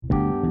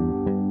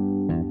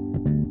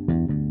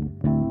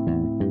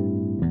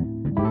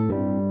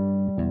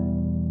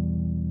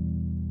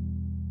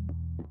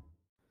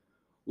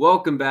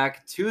Welcome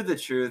back to The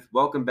Truth.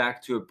 Welcome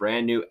back to a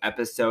brand new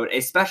episode, a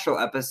special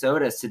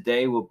episode, as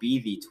today will be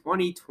the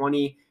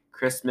 2020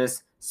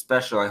 Christmas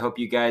special. I hope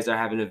you guys are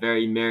having a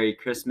very Merry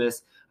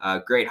Christmas,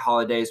 great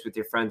holidays with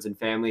your friends and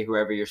family,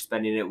 whoever you're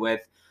spending it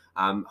with.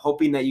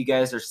 Hoping that you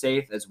guys are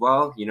safe as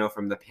well,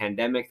 from the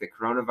pandemic, the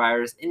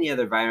coronavirus, any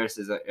other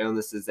viruses or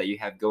illnesses that you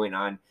have going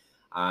on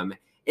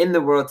in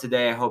the world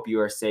today. I hope you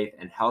are safe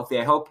and healthy.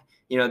 I hope,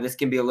 this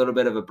can be a little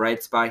bit of a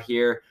bright spot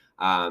here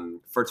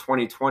for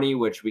 2020,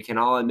 which we can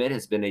all admit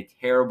has been a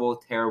terrible,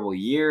 terrible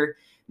year.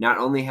 Not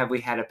only have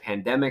we had a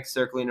pandemic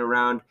circling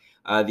around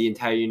the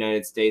entire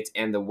United States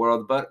and the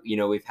world, but,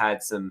 we've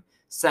had some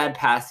sad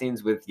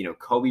passings with,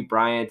 Kobe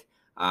Bryant.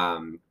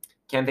 Can't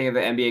think of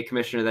the NBA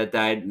commissioner that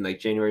died in like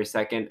January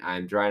 2nd.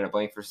 I'm drawing a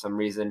blank for some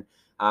reason.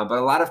 But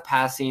a lot of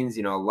passings,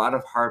 a lot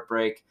of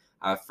heartbreak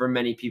for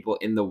many people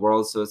in the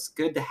world. So it's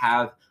good to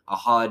have a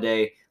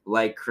holiday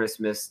like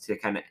Christmas to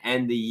kind of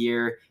end the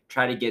year,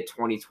 try to get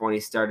 2020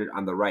 started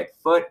on the right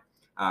foot.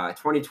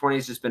 2020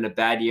 has just been a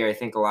bad year. I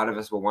think a lot of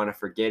us will want to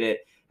forget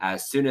it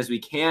as soon as we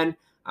can.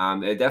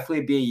 It'll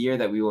definitely be a year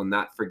that we will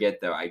not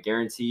forget, though. I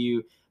guarantee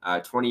you,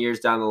 20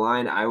 years down the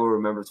line, I will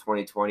remember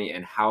 2020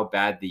 and how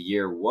bad the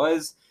year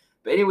was.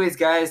 But anyways,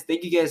 guys,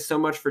 thank you guys so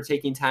much for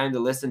taking time to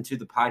listen to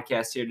the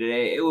podcast here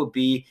today. It will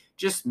be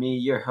just me,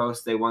 your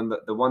host, the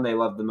one they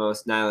love the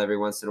most, Niall, every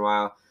once in a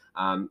while.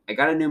 I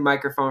got a new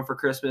microphone for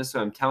Christmas, so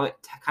I'm kind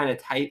of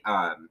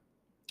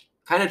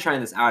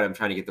trying this out. I'm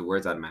trying to get the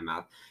words out of my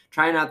mouth.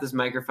 Trying out this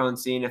microphone,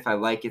 seeing if I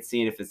like it,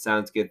 seeing if it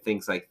sounds good,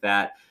 things like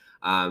that.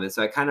 And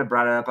so I kind of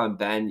brought it up on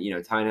Ben,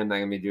 telling him that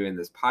I'm going to be doing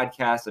this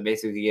podcast. I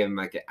basically gave him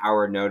like an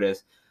hour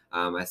notice.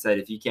 I said,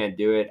 if you can't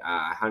do it,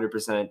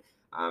 100%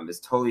 is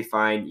totally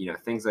fine,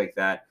 things like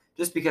that.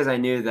 Just because I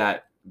knew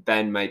that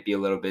Ben might be a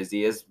little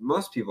busy, as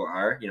most people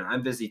are.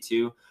 I'm busy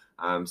too.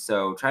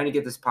 So trying to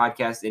get this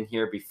podcast in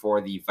here before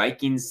the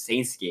Vikings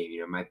Saints game.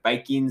 My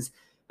Vikings,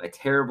 my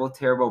terrible,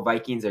 terrible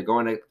Vikings are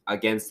going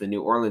against the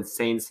New Orleans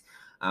Saints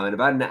in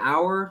about an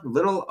hour,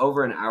 little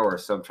over an hour.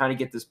 So I'm trying to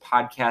get this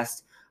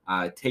podcast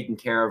taken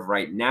care of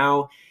right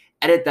now,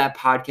 edit that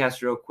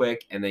podcast real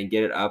quick, and then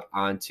get it up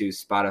onto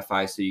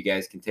Spotify so you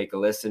guys can take a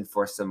listen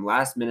for some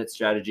last minute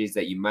strategies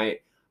that you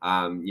might,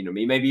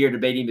 maybe you're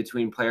debating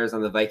between players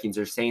on the Vikings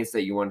or Saints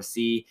that you want to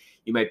see.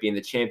 You might be in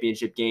the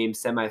championship game,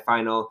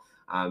 semifinal,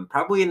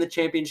 probably in the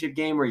championship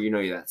game or,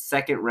 that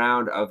second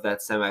round of that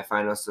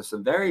semifinal. So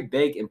some very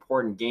big,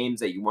 important games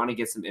that you want to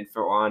get some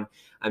info on.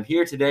 I'm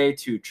here today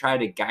to try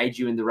to guide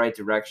you in the right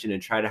direction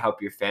and try to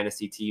help your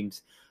fantasy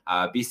teams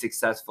be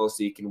successful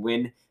so you can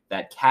win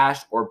that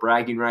cash or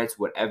bragging rights,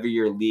 whatever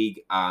your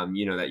league,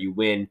 that you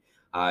win,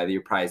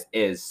 your prize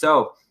is.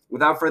 So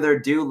without further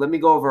ado, let me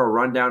go over a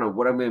rundown of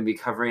what I'm going to be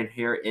covering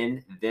here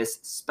in this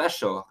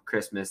special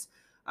Christmas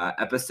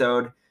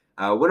episode.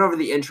 Went over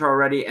the intro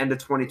already, end of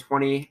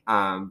 2020.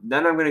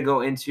 Then I'm going to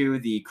go into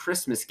the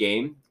Christmas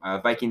game,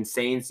 Vikings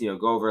Saints,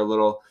 go over a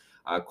little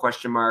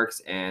question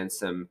marks and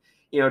some,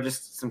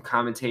 just some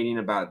commentating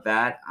about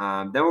that.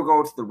 Then we'll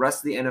go to the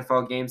rest of the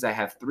NFL games. I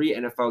have 3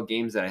 NFL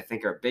games that I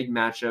think are big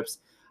matchups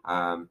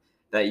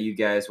that you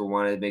guys will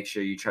want to make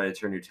sure you try to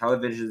turn your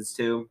televisions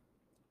to.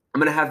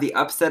 I'm going to have the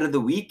upset of the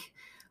week,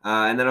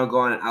 and then I'll go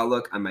on an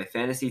outlook on my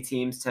fantasy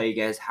teams, tell you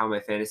guys how my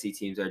fantasy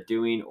teams are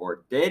doing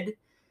or did.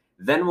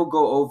 Then we'll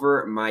go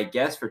over my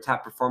guess for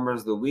top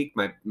performers of the week,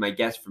 my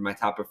guess for my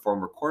top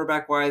performer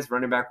quarterback-wise,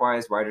 running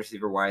back-wise, wide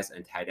receiver-wise,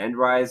 and tight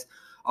end-wise.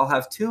 I'll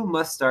have 2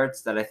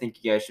 must-starts that I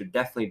think you guys should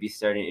definitely be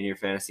starting in your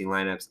fantasy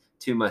lineups,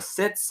 2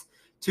 must-sits,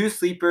 2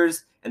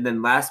 sleepers, and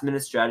then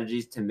last-minute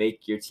strategies to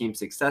make your team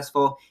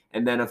successful.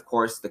 And then, of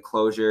course, the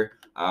closure,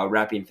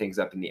 wrapping things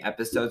up in the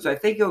episode. So I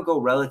think it'll go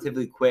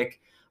relatively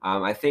quick.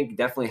 I think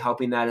definitely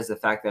helping that is the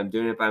fact that I'm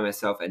doing it by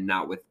myself and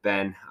not with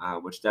Ben,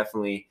 which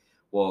definitely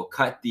will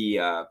cut the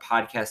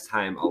podcast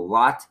time a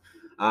lot.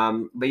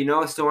 But,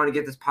 I still want to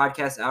get this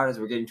podcast out as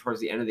we're getting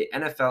towards the end of the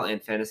NFL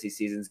and fantasy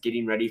seasons,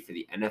 getting ready for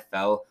the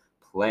NFL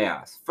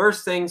playoffs.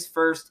 First things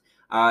first,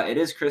 it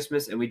is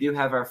Christmas, and we do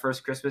have our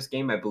first Christmas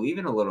game, I believe,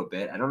 in a little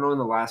bit. I don't know when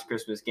the last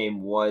Christmas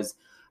game was.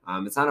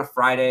 It's on a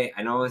Friday.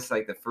 I know it's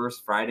like the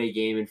first Friday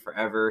game in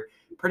forever.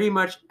 Pretty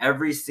much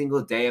every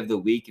single day of the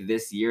week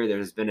this year,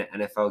 there's been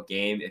an NFL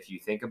game. If you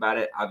think about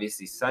it,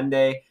 obviously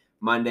Sunday,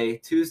 Monday,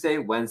 Tuesday,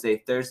 Wednesday,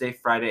 Thursday,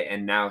 Friday,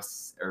 and now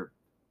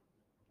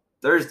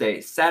Thursday,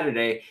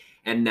 Saturday,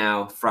 and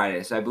now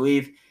Friday. So I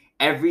believe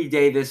every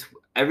day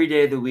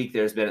of the week,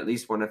 there's been at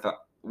least one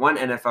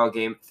NFL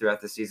game throughout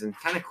the season.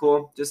 Kind of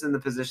cool, just in the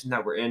position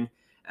that we're in,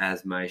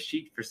 as my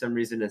sheet for some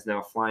reason is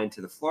now flying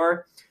to the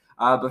floor.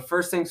 But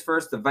first things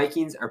first, the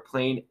Vikings are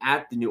playing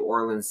at the New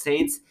Orleans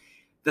Saints.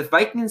 The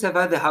Vikings have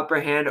had the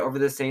upper hand over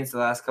the Saints the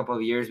last couple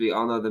of years. We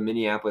all know the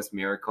Minneapolis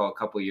Miracle a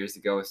couple of years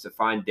ago with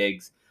Stephon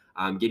Diggs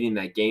getting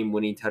that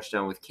game-winning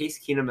touchdown with Case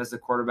Keenum as the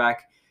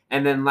quarterback.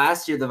 And then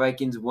last year, the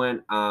Vikings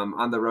went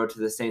on the road to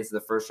the Saints in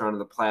the first round of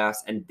the playoffs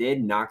and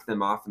did knock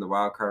them off in the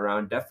wild card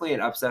round. Definitely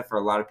an upset for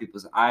a lot of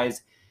people's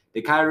eyes.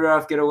 Did Kyle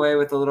Rudolph get away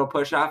with a little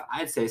push-off?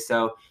 I'd say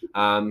so.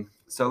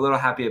 So a little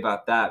happy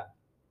about that.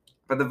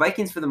 But the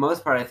Vikings, for the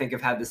most part, I think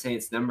have had the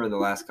Saints number in the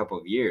last couple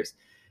of years.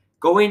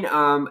 Going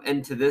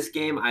into this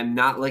game, I'm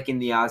not liking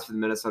the odds for the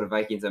Minnesota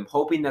Vikings. I'm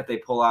hoping that they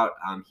pull out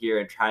here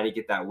and try to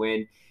get that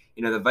win.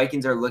 The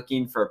Vikings are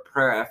looking for a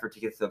prayer effort to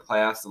get to the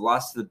playoffs. The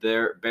loss to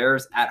the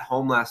Bears at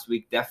home last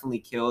week definitely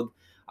killed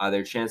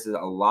their chances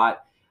a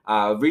lot.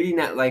 Reading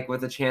that, like,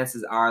 what the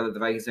chances are that the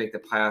Vikings make the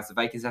playoffs, the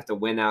Vikings have to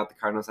win out, the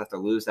Cardinals have to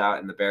lose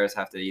out, and the Bears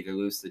have to either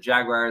lose to the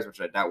Jaguars,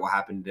 which I doubt will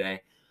happen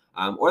today,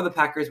 or the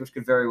Packers, which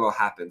could very well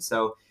happen.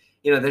 So,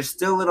 there's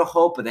still a little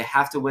hope, but they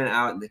have to win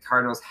out, and the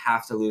Cardinals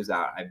have to lose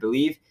out. I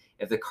believe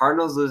if the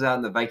Cardinals lose out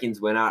and the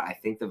Vikings win out, I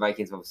think the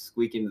Vikings will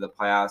squeak into the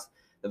playoffs.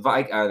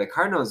 The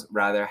Cardinals,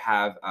 rather,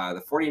 have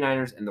the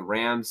 49ers and the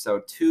Rams.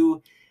 So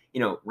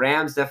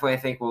Rams definitely, I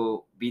think,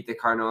 will beat the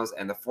Cardinals,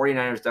 and the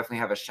 49ers definitely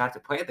have a shot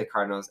to play at the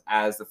Cardinals,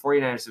 as the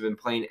 49ers have been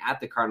playing at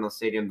the Cardinals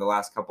Stadium the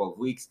last couple of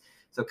weeks.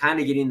 So kind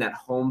of getting that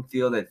home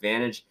field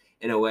advantage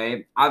in a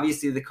way.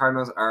 Obviously, the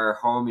Cardinals are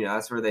home,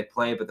 that's where they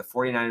play, but the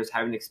 49ers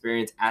having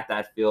experience at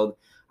that field,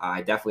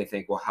 I definitely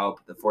think will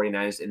help the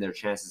 49ers in their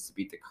chances to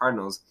beat the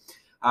Cardinals.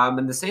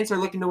 And the Saints are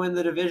looking to win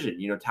the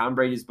division. Tom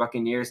Brady's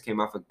Buccaneers came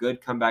off a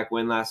good comeback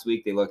win last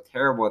week. They looked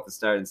terrible at the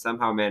start and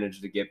somehow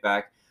managed to get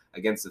back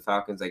against the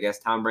Falcons. I guess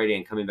Tom Brady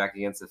and coming back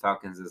against the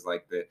Falcons is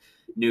like the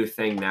new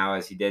thing now,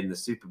 as he did in the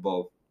Super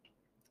Bowl.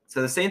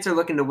 So the Saints are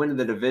looking to win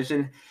the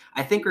division.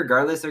 I think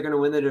regardless, they're going to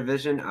win the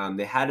division.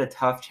 They had a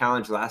tough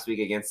challenge last week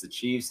against the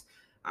Chiefs.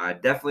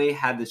 Definitely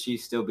had the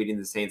Chiefs still beating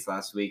the Saints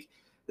last week.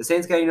 The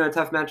Saints got, a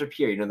tough matchup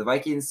here. The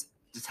Vikings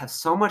just have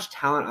so much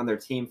talent on their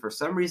team. For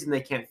some reason,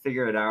 they can't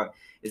figure it out.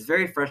 It's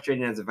very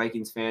frustrating as a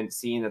Vikings fan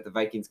seeing that the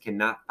Vikings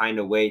cannot find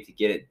a way to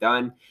get it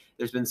done.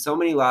 There's been so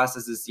many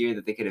losses this year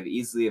that they could have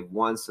easily have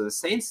won. So the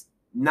Saints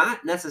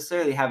not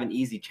necessarily have an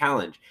easy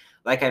challenge.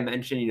 Like I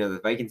mentioned, the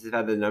Vikings have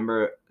had the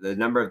number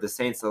of the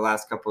Saints the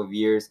last couple of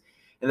years,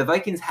 and the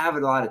Vikings have a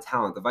lot of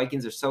talent. The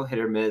Vikings are so hit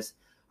or miss.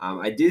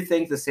 I do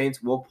think the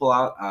Saints will pull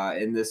out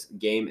in this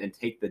game and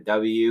take the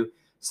W.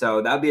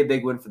 So that'd be a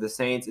big win for the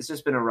Saints. It's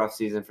just been a rough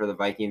season for the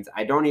Vikings.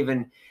 I don't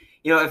even,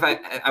 if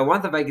I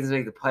want the Vikings to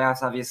make the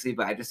playoffs, obviously,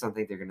 but I just don't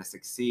think they're going to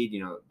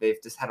succeed. They've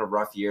just had a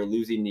rough year,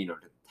 losing, to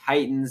the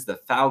Titans, the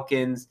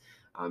Falcons,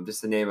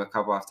 just to name a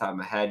couple off the top of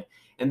my head.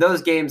 In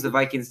those games, the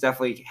Vikings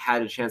definitely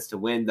had a chance to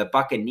win. The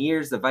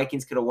Buccaneers, the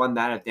Vikings could have won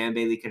that if Dan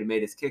Bailey could have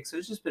made his kick. So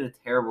it's just been a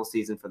terrible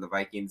season for the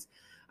Vikings.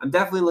 I'm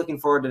definitely looking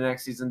forward to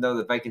next season, though.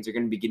 The Vikings are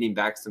going to be getting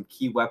back some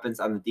key weapons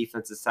on the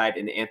defensive side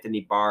in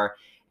Anthony Barr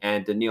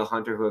and Danielle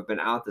Hunter, who have been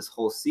out this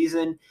whole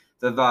season.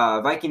 The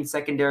Vikings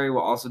secondary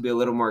will also be a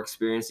little more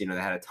experienced. They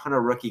had a ton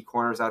of rookie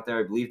corners out there.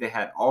 I believe they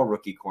had all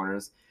rookie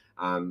corners.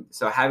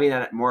 So having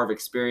that more of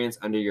experience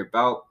under your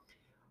belt.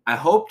 I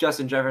hope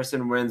Justin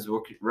Jefferson wins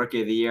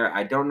Rookie of the Year.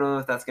 I don't know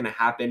if that's going to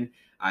happen.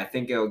 I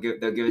think they'll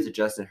give it to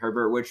Justin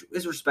Herbert, which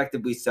is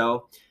respectably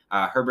so.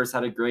 Herbert's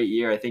had a great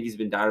year. I think he's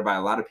been doubted by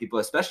a lot of people,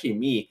 especially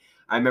me.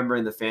 I remember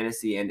in the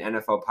fantasy and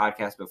NFL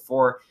podcast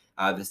before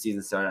the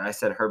season started, I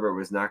said Herbert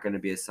was not going to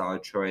be a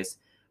solid choice.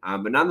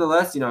 But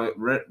nonetheless,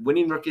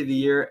 winning Rookie of the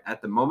Year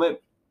at the moment,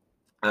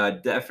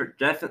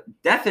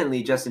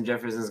 definitely Justin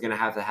Jefferson is going to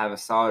have a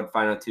solid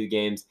final two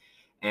games,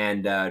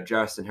 and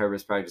Justin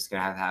Herbert's probably just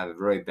going to have a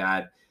really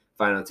bad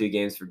final two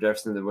games for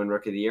Jefferson to win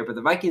Rookie of the Year. But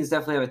the Vikings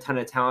definitely have a ton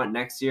of talent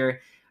next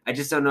year. I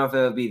just don't know if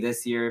it'll be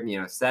this year.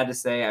 Sad to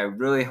say. I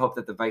really hope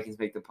that the Vikings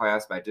make the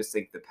playoffs, but I just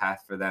think the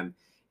path for them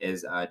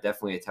is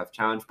definitely a tough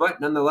challenge.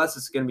 But nonetheless,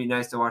 it's going to be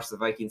nice to watch the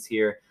Vikings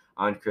here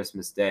on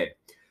Christmas Day.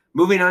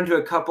 Moving on to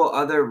a couple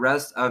other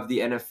rest of the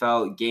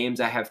NFL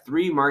games, I have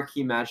three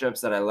marquee matchups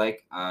that I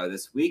like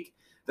this week.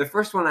 The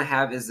first one I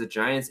have is the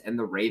Giants and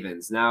the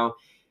Ravens. Now,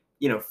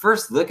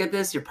 first look at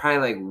this, you're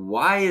probably like,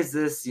 why is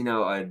this,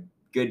 a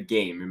good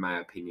game, in my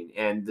opinion?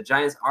 And the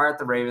Giants are at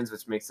the Ravens,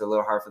 which makes it a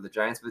little hard for the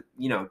Giants. But,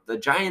 the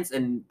Giants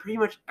and pretty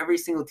much every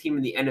single team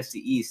in the NFC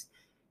East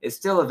is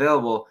still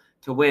available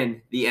to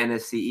win the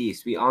NFC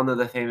East. We all know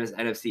the famous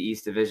NFC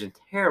East division,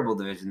 terrible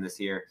division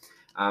this year.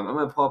 I'm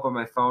going to pull up on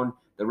my phone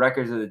the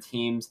records of the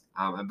teams.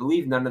 I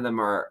believe none of them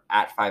are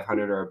at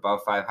 500 or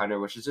above 500,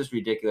 which is just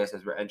ridiculous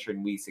as we're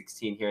entering Week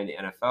 16 here in the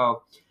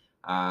NFL.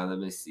 Let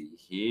me see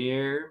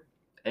here.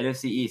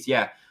 NFC East,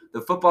 yeah. The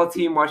football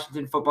team,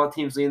 Washington football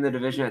team's leading the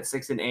division at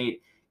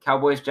 6-8.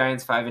 Cowboys,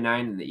 Giants 5-9,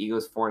 and the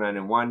Eagles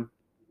 4-9-1.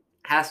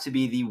 Has to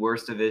be the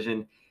worst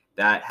division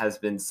that has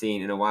been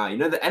seen in a while.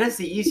 The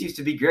NFC East used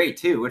to be great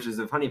too, which is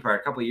the funny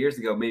part. A couple of years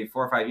ago, maybe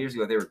 4 or 5 years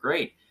ago, they were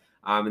great.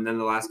 And then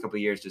the last couple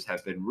of years just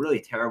have been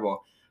really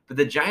terrible. But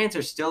the Giants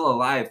are still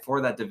alive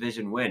for that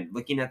division win.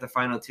 Looking at the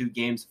final two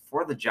games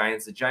for the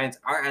Giants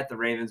are at the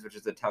Ravens, which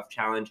is a tough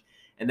challenge,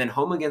 and then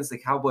home against the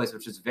Cowboys,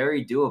 which is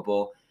very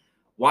doable.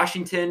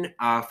 Washington,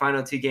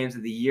 final two games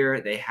of the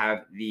year, they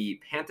have the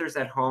Panthers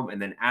at home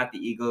and then at the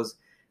Eagles.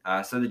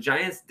 So the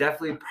Giants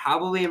definitely,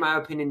 probably, in my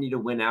opinion, need to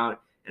win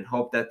out and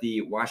hope that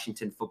the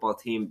Washington football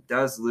team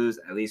does lose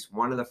at least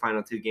one of the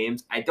final two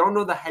games. I don't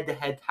know the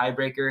head-to-head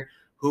tiebreaker,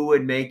 who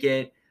would make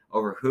it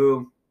over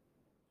who,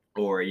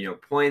 or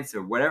points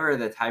or whatever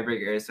the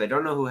tiebreaker is. So I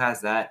don't know who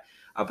has that.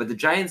 But the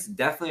Giants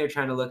definitely are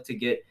trying to look to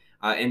get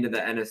into the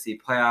NFC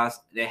playoffs.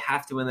 They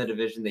have to win the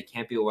division. They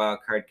can't be a wild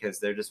card because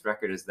their just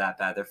record is that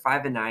bad. They're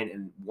 5-9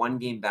 and 1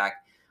 game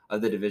back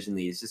of the division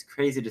lead. It's just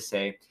crazy to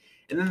say.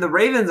 And then the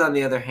Ravens, on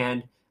the other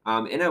hand,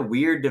 in a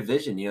weird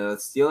division. The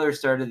Steelers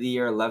started the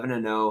year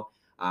 11-0.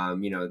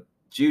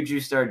 Juju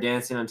started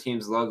dancing on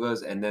teams'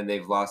 logos, and then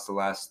they've lost the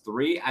last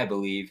 3, I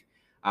believe.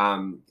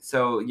 Steelers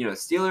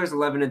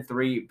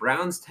 11-3,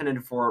 Browns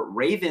 10-4,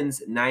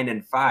 Ravens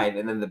 9-5,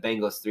 and then the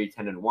Bengals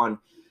 10-1.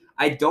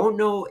 I don't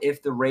know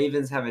if the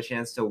Ravens have a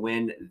chance to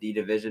win the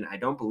division. I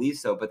don't believe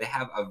so, but they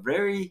have a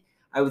very,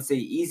 I would say,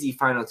 easy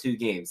final 2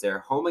 games. They're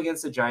home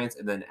against the Giants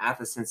and then at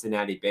the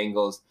Cincinnati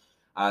Bengals.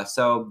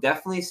 So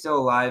definitely still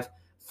alive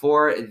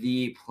for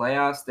the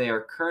playoffs. They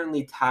are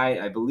currently tied.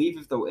 I believe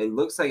it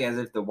looks like as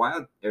if the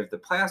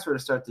playoffs were to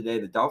start today,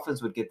 the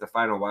Dolphins would get the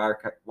final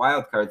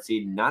wild card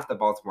seed, not the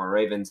Baltimore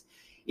Ravens,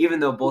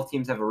 even though both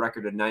teams have a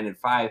record of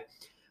 9-5.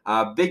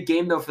 Big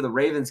game though for the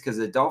Ravens because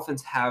the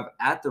Dolphins have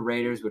at the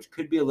Raiders, which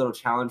could be a little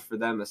challenge for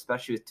them,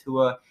 especially with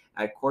Tua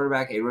at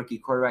quarterback, a rookie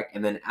quarterback,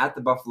 and then at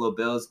the Buffalo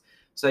Bills.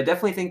 So I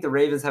definitely think the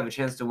Ravens have a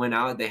chance to win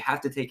out. They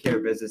have to take care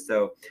of business,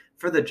 though,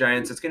 for the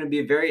Giants. It's going to be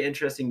a very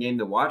interesting game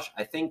to watch.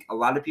 I think a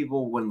lot of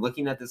people, when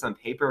looking at this on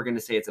paper, are going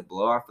to say it's a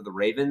blowout for the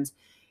Ravens.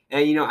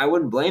 And, I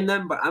wouldn't blame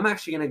them, but I'm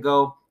actually going to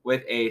go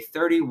with a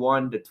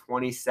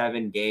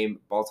 31-27 game,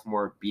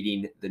 Baltimore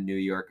beating the New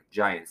York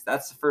Giants.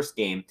 That's the first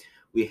game.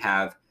 We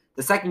have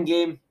the second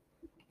game,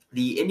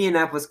 the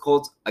Indianapolis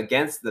Colts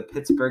against the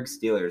Pittsburgh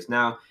Steelers.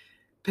 Now,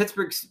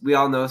 Pittsburgh, we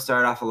all know,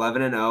 started off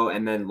 11-0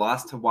 and then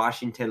lost to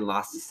Washington,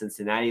 lost to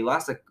Cincinnati,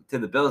 lost to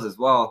the Bills as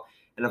well,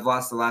 and have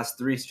lost the last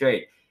 3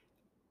 straight.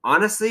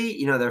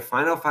 Honestly, their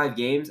final 5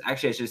 games,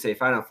 actually I should say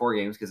final 4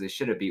 games because they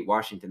should have beat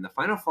Washington. The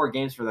final 4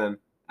 games for them,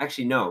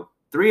 actually no,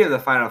 3 of the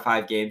final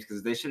 5 games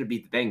because they should have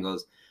beat the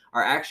Bengals,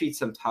 are actually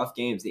some tough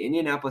games. The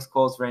Indianapolis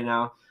Colts right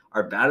now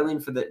are battling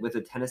with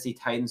the Tennessee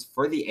Titans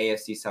for the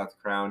AFC South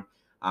crown.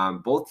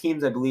 Both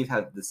teams, I believe,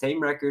 have the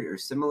same record or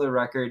similar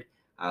record.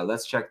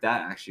 Let's check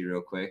that actually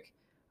real quick.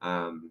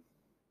 Both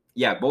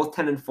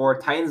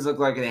 10-4. Titans look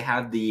like they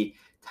have the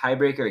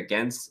tiebreaker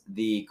against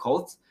the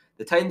Colts.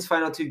 The Titans'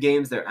 final 2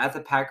 games, they're at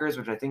the Packers,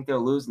 which I think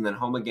they'll lose, and then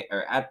home again,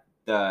 or at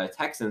the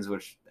Texans,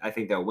 which I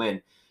think they'll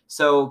win.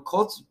 So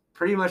Colts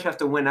pretty much have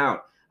to win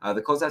out.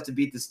 The Colts have to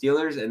beat the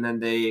Steelers, and then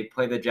they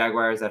play the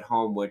Jaguars at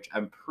home, which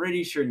I'm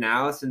pretty sure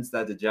now, since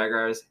that the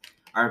Jaguars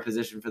are in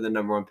position for the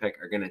number 1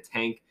 pick, are going to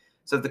tank.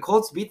 So if the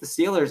Colts beat the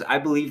Steelers, I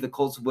believe the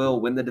Colts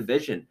will win the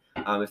division.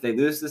 If they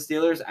lose the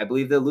Steelers, I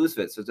believe they'll lose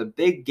it. So it's a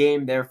big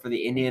game there for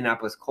the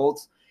Indianapolis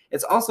Colts.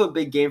 It's also a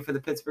big game for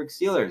the Pittsburgh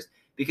Steelers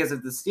because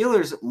if the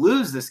Steelers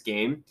lose this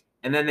game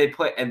and then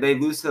they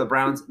lose to the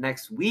Browns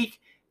next week,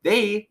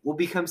 they will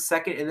become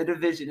second in the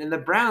division and the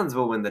Browns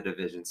will win the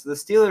division. So the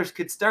Steelers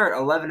could start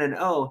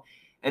 11-0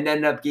 and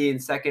end up getting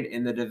second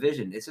in the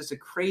division. It's just a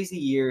crazy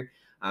year.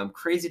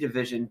 Crazy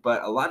division,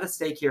 but a lot at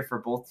stake here for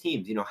both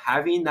teams.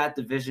 Having that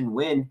division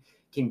win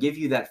can give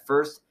you that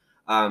first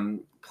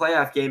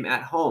playoff game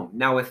at home.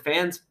 Now, with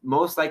fans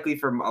most likely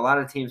from a lot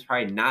of teams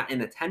probably not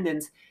in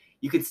attendance,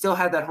 you could still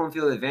have that home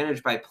field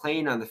advantage by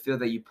playing on the field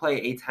that you play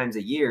 8 times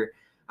a year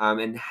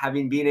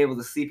and being able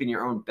to sleep in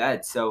your own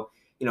bed. So,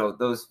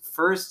 those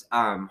first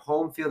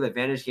home field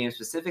advantage games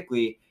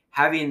specifically,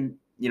 having,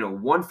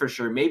 1 for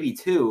sure, maybe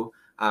 2,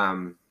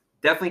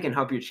 definitely can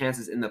help your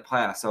chances in the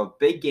playoffs. So a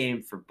big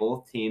game for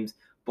both teams.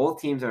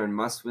 Both teams are in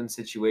must-win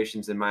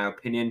situations, in my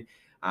opinion,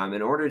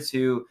 in order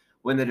to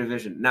win the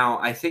division. Now,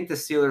 I think the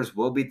Steelers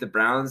will beat the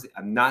Browns.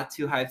 I'm not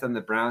too hyped on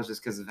the Browns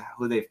just because of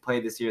who they've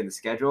played this year in the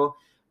schedule,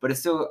 but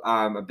it's still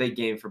a big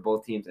game for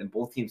both teams, and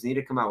both teams need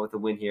to come out with a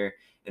win here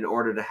in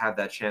order to have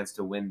that chance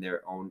to win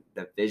their own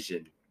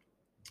division.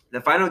 The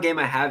final game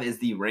I have is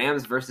the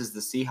Rams versus the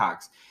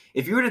Seahawks.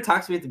 If you were to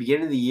talk to me at the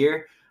beginning of the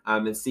year,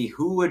 and see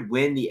who would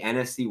win the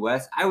NFC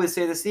West, I would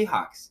say the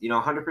Seahawks,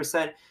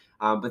 100%.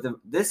 But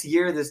this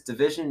year, this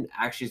division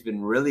actually has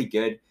been really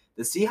good.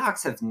 The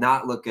Seahawks have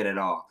not looked good at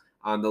all.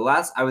 The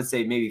last, I would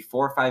say, maybe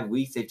 4 or 5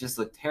 weeks, they've just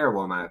looked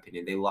terrible, in my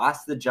opinion. They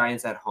lost to the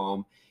Giants at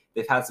home.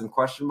 They've had some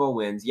questionable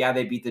wins. Yeah,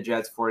 they beat the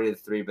Jets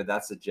 40-3, but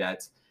that's the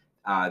Jets.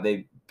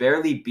 They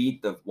barely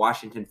beat the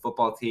Washington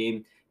football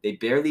team. They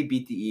barely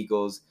beat the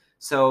Eagles.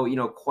 So,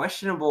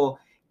 questionable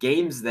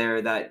games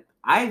there that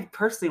I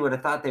personally would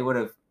have thought they would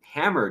have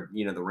hammered,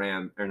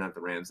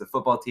 the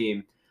football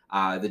team,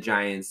 the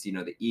Giants,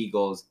 the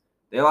Eagles.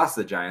 They lost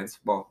the Giants.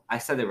 Well, I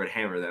said they would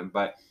hammer them,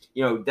 but,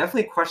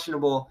 definitely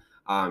questionable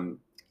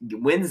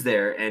wins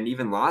there and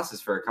even losses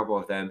for a couple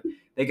of them.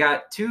 They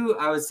got 2,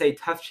 I would say,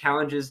 tough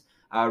challenges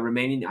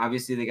remaining.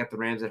 Obviously, they got the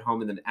Rams at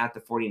home and then at the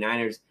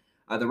 49ers.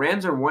 The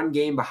Rams are 1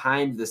 game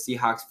behind the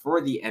Seahawks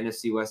for the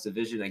NFC West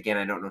division. Again,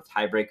 I don't know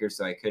tiebreakers,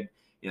 so I could,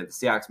 the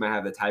Seahawks might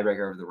have the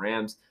tiebreaker over the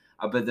Rams.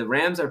 But the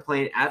Rams are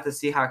playing at the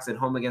Seahawks at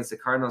home against the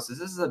Cardinals. So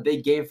this is a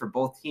big game for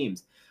both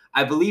teams.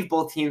 I believe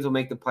both teams will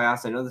make the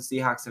playoffs. I know the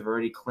Seahawks have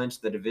already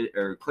clinched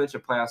clinched a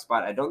playoff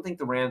spot. I don't think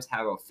the Rams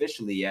have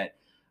officially yet.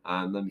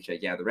 Let me check.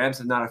 Yeah, the Rams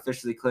have not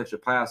officially clinched a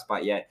playoff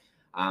spot yet.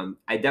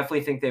 I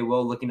definitely think they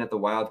will, looking at the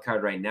wild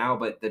card right now,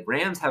 but the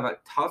Rams have a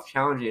tough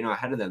challenge,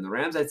 ahead of them. The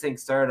Rams, I think,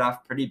 started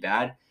off pretty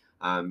bad.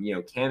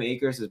 Cam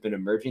Akers has been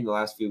emerging the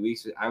last few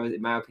weeks.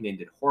 In my opinion,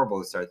 did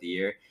horrible to start the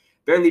year.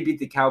 Barely beat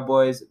the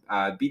Cowboys,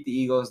 beat the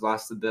Eagles,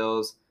 lost the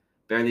Bills,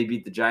 barely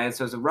beat the Giants.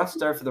 So it's a rough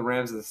start for the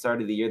Rams at the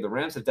start of the year. The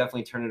Rams have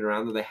definitely turned it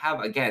around. Though they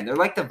have, again, they're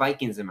like the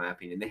Vikings, in my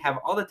opinion. They have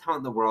all the talent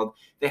in the world.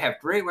 They have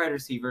great wide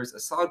receivers, a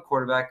solid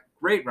quarterback,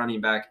 great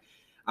running back,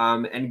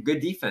 and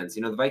good defense.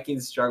 The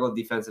Vikings struggled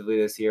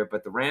defensively this year,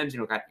 but the Rams,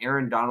 got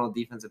Aaron Donald,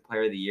 Defensive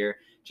Player of the Year,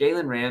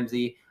 Jalen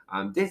Ramsey.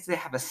 They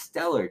have a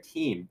stellar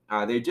team.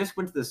 They just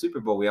went to the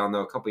Super Bowl, we all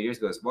know, a couple years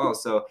ago as well.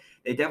 So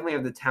they definitely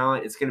have the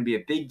talent. It's going to be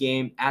a big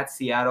game at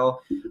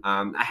Seattle.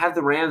 I have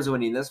the Rams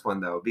winning this one,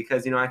 though,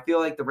 because, I feel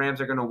like the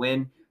Rams are going to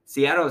win.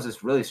 Seattle has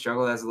just really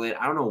struggled as of late.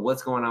 I don't know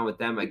what's going on with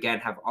them. Again,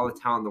 have all the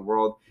talent in the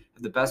world,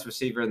 have the best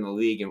receiver in the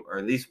league, or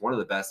at least one of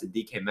the best, in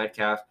DK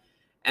Metcalf,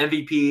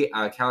 MVP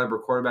caliber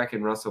quarterback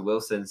in Russell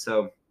Wilson.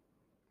 So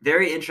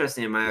very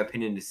interesting, in my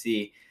opinion, to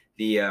see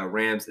the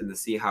Rams and the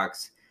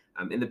Seahawks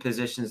in the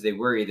positions they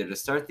were, either to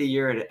start the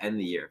year or to end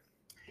the year.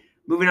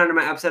 Moving on to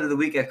my upset of the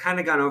week, I've kind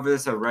of gone over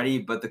this already,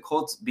 but the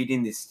Colts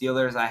beating the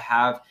Steelers,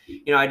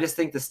 I just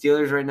think the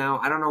Steelers right now,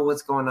 I don't know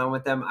what's going on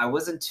with them. I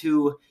wasn't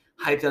too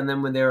hyped on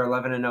them when they were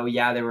 11-0.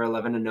 Yeah, they were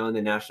 11-0 in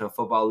the National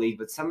Football League,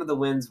 but some of the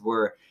wins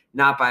were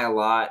not by a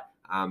lot,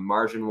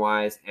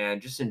 margin-wise,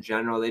 and just in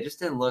general, they just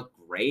didn't look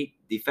great.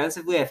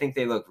 Defensively, I think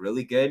they look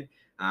really good.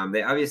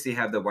 They obviously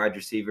have the wide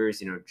receivers,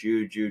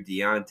 Juju,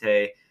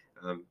 Deontay,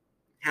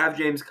 have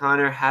James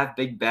Conner, have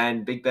Big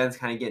Ben. Big Ben's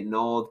kind of getting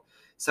old.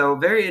 So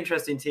very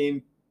interesting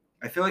team.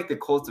 I feel like the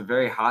Colts are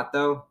very hot,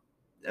 though,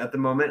 at the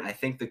moment. I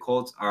think the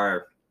Colts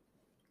are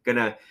going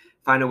to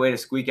find a way to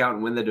squeak out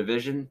and win the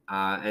division.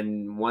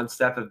 And one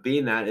step of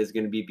being that is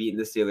going to be beating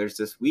the Steelers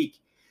this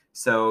week.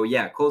 So,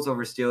 yeah, Colts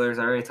over Steelers.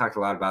 I already talked a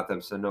lot about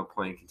them, so no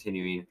point in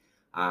continuing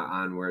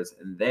onwards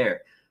and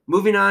there.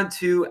 Moving on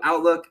to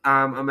outlook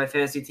on my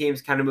fantasy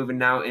teams, kind of moving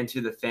now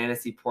into the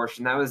fantasy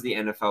portion. That was the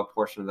NFL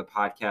portion of the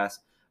podcast.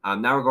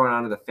 Now we're going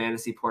on to the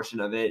fantasy portion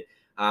of it.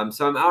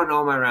 So I'm out in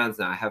all my rounds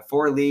now. I have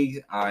 4 leagues.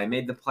 I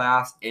made the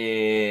playoffs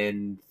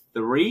in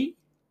 3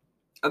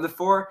 of the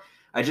 4.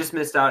 I just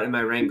missed out in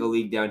my Rango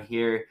league down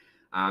here.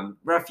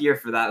 Rough year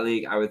for that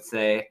league, I would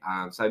say.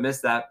 So I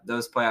missed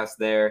those playoffs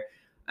there.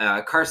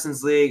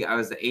 Carson's league, I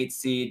was the 8th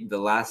seed, the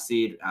last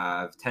seed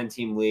of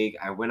 10-team league.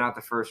 I went out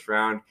the first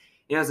round.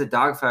 It was a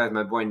dogfight with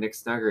my boy Nick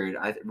Snuggard.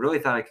 I really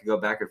thought I could go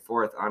back and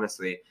forth,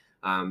 honestly.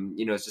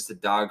 It's just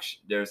a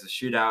there was a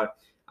shootout.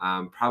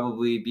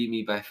 Probably beat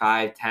me by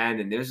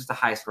 5-10, and it was just a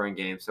high-scoring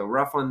game. So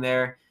rough one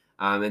there.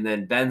 And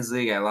then Ben's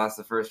league, I lost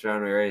the first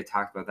round. We already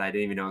talked about that. I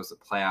didn't even know it was the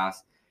playoffs.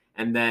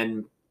 And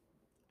then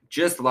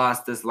just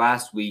lost this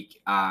last week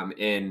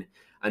in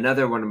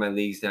another one of my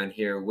leagues down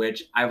here,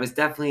 which I was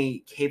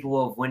definitely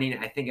capable of winning.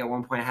 I think at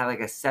one point I had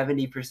like a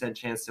 70%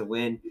 chance to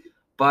win.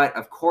 But,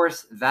 of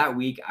course, that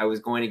week I was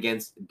going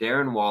against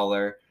Darren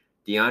Waller,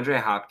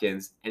 DeAndre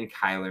Hopkins, and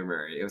Kyler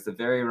Murray. It was a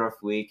very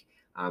rough week.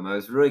 I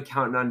was really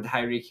counting on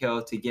Tyreek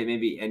Hill to get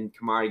and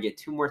Kamara to get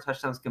 2 more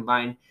touchdowns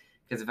combined,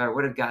 because if I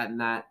would have gotten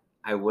that,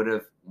 I would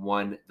have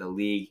won the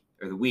league,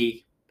 or the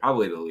week,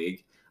 probably the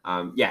league.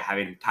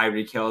 Having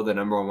Tyreek Hill, the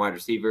number 1 wide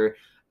receiver,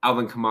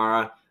 Alvin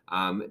Kamara,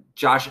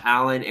 Josh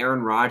Allen,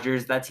 Aaron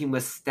Rodgers, that team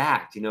was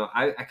stacked.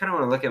 I kind of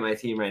want to look at my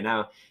team right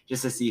now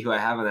just to see who I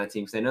have on that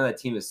team, because I know that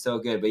team is so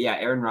good. But yeah,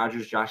 Aaron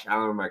Rodgers, Josh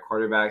Allen were my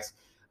quarterbacks.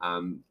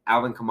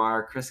 Alvin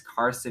Kamara, Chris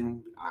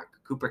Carson,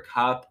 Cooper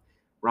Kupp,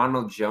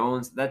 Ronald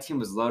Jones. That team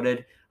was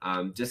loaded.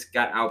 Just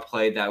got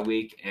outplayed that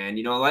week, and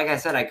like I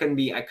said, I couldn't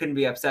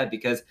be upset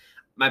because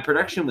my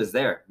production was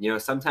there.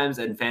 Sometimes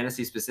in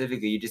fantasy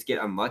specifically, you just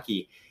get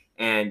unlucky,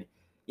 and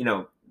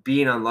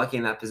being unlucky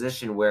in that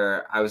position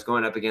where I was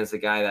going up against a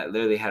guy that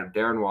literally had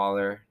Darren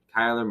Waller,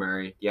 Kyler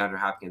Murray, DeAndre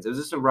Hopkins. It was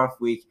just a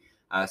rough week.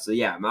 So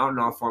yeah, I'm out in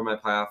all 4 of my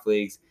playoff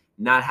leagues.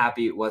 Not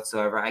happy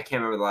whatsoever. I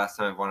can't remember the last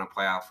time I've won a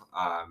playoff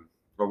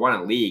or won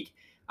a league.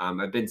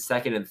 I've been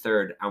 2nd and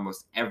 3rd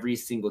almost every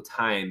single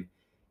time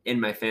in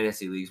my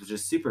fantasy leagues, which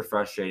is super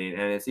frustrating.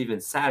 And it's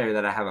even sadder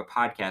that I have a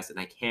podcast and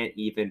I can't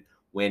even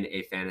win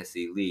a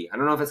fantasy league. I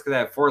don't know if it's because I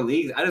have 4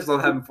 leagues. I just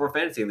love having 4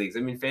 fantasy leagues. I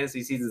mean,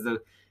 fantasy season is the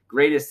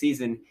greatest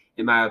season,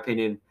 in my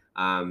opinion,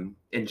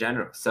 in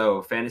general.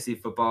 So fantasy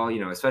football,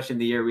 especially in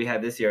the year we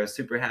had this year, I was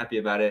super happy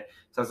about it.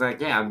 So I was like,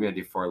 yeah, I'm going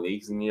to do 4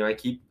 leagues. And, I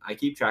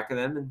keep track of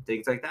them and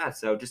things like that.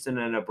 So just didn't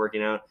end up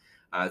working out.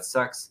 It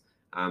sucks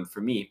for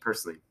me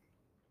personally.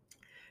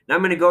 Now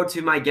I'm going to go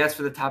to my guess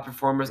for the top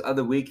performers of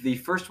the week. The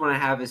first one I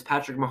have is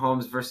Patrick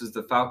Mahomes versus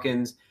the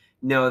Falcons.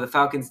 No, the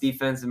Falcons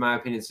defense, in my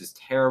opinion, is just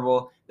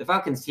terrible. The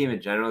Falcons team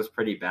in general is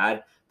pretty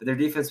bad, but their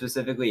defense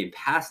specifically and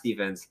pass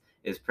defense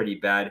is pretty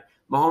bad.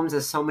 Mahomes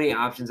has so many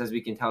options, as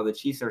we can tell. The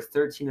Chiefs are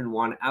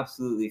 13-1,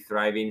 absolutely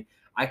thriving.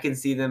 I can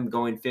see them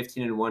going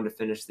 15-1 to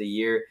finish the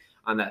year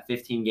on that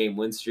 15-game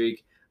win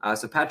streak.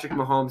 So Patrick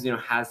Mahomes,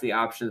 has the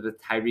options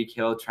with Tyreek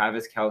Hill,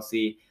 Travis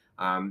Kelce,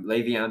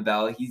 Le'Veon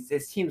Bell.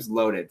 His team's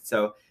loaded.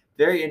 So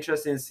very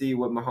interesting to see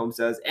what Mahomes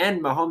does.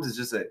 And Mahomes is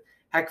just a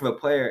heck of a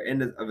player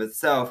in of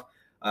itself.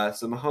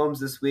 So Mahomes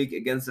this week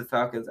against the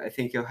Falcons, I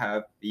think he'll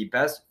have the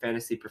best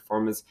fantasy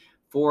performance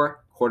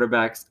for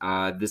quarterbacks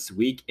this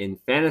week in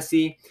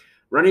fantasy.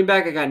 Running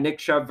back, I got Nick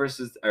Chubb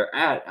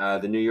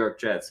at the New York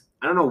Jets.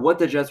 I don't know what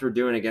the Jets were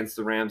doing against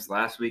the Rams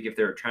last week, if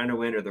they were trying to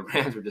win or the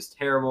Rams were just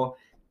terrible.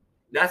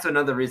 That's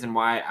another reason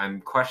why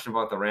I'm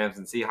questionable about the Rams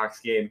and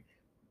Seahawks game.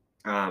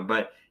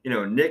 But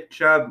Nick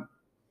Chubb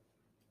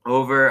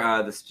over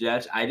the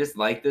Jets. I just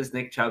like this.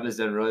 Nick Chubb has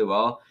done really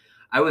well.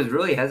 I was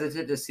really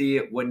hesitant to see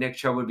what Nick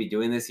Chubb would be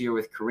doing this year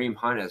with Kareem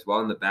Hunt as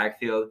well in the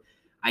backfield.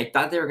 I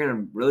thought they were going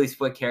to really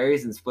split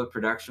carries and split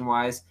production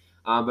wise.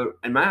 But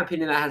in my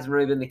opinion, that hasn't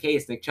really been the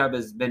case. Nick Chubb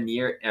has been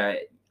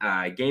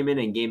game in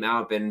and game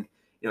out, been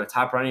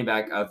top running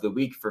back of the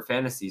week for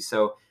fantasy.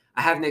 So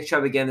I have Nick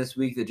Chubb again this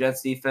week. The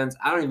Jets defense,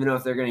 I don't even know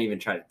if they're going to even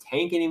try to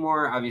tank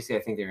anymore. Obviously,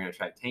 I think they're going to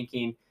try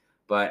tanking,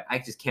 but I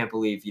just can't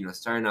believe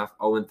starting off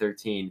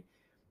 0-13.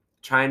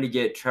 Trying to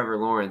get Trevor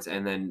Lawrence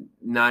and then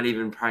not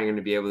even probably going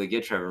to be able to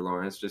get Trevor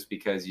Lawrence just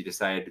because you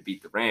decided to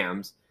beat the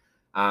Rams.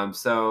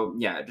 So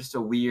yeah, just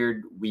a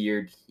weird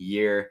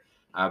year.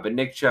 But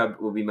Nick Chubb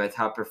will be my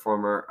top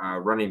performer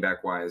running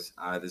back wise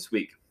this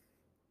week.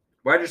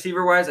 Wide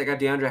receiver wise, I got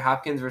DeAndre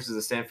Hopkins versus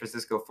the San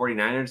Francisco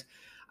 49ers.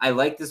 I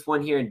like this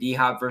one here in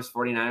D-Hop versus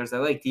 49ers. I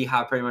like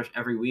D-Hop pretty much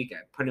every week. I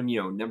put him,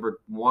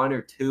 number 1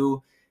 or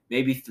 2,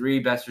 maybe 3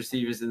 best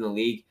receivers in the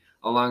league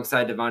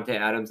alongside Devontae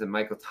Adams and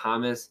Michael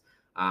Thomas.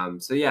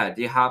 So yeah,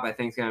 D-Hop I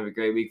think is going to have a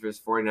great week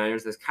versus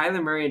 49ers. As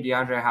Kyler Murray and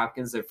DeAndre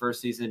Hopkins, their first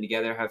season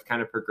together, have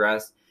kind of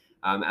progressed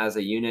as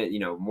a unit.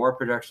 More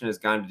production has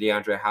gone to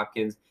DeAndre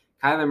Hopkins.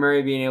 Kyler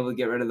Murray being able to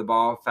get rid of the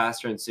ball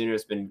faster and sooner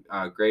has been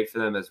great for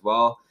them as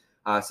well.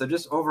 So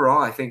just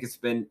overall, I think it's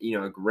been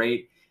a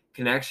great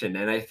connection,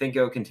 and I think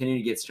it'll continue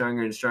to get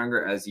stronger and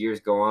stronger as years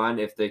go on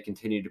if they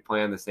continue to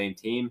play on the same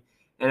team.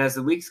 And as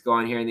the weeks go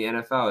on here in the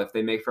NFL, if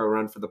they make for a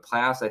run for the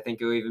playoffs, I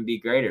think it'll even be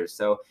greater.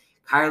 So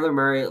Kyler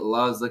Murray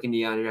loves looking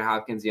at DeAndre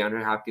Hopkins.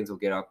 DeAndre Hopkins will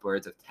get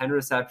upwards of 10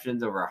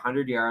 receptions, over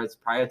 100 yards,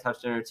 probably a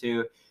touchdown or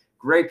 2.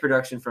 Great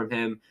production from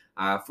him.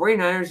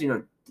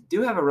 49ers,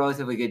 do have a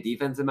relatively good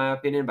defense in my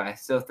opinion, but I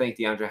still think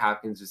DeAndre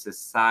Hopkins, just his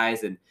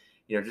size and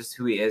just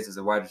who he is as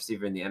a wide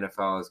receiver in the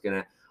NFL, is going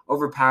to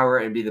overpower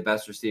and be the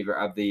best receiver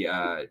of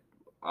the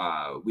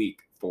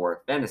week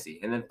for fantasy.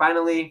 And then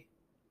finally,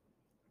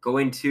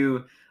 going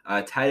to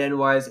tight end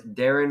wise,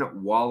 Darren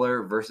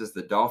Waller versus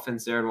the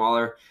Dolphins. Darren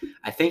Waller,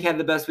 I think, had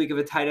the best week of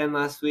a tight end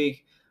last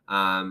week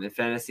in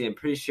fantasy. I'm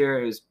pretty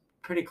sure it was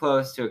pretty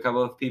close to a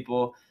couple of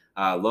people.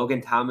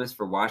 Logan Thomas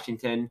for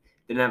Washington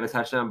didn't have a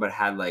touchdown, but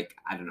had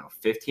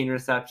 15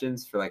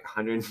 receptions for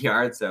 100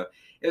 yards. So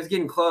it was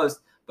getting close.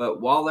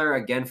 But Waller,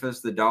 again, for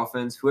the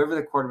Dolphins, whoever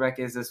the quarterback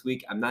is this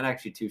week, I'm not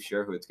actually too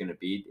sure who it's going to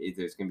be.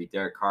 Either it's going to be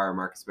Derek Carr or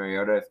Marcus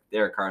Mariota, if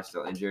Derek Carr is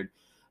still injured.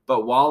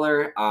 But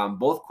Waller,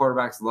 both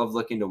quarterbacks love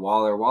looking to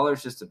Waller.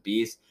 Waller's just a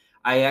beast.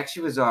 I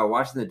actually was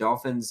watching the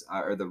Dolphins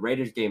or the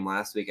Raiders game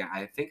last week.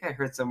 I think I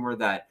heard somewhere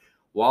that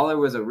Waller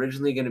was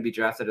originally going to be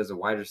drafted as a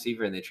wide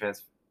receiver, and they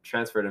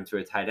transferred him to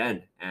a tight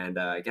end. And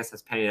I guess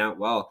that's panning out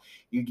well.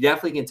 You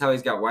definitely can tell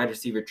he's got wide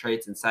receiver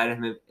traits inside of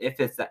him.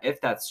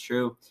 If that's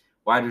true,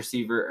 wide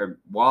receiver or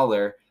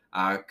Waller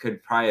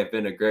could probably have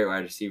been a great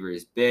wide receiver.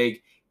 He's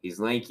big, he's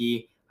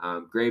lanky,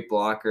 great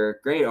blocker,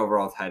 great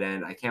overall tight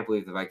end. I can't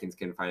believe the Vikings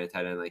couldn't find a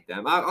tight end like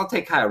them. I'll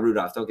take Kyle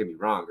Rudolph, don't get me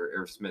wrong, or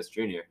Irv Smith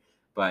Jr.,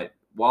 but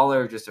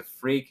Waller, just a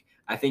freak.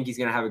 I think he's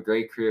going to have a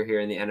great career here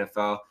in the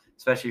NFL,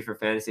 especially for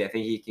fantasy. I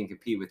think he can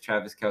compete with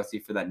Travis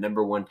Kelce for that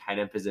number 1 tight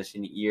end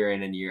position year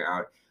in and year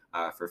out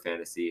for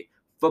fantasy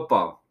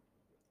football.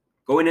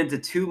 Going into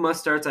 2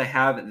 must-starts I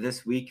have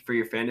this week for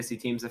your fantasy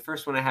teams. The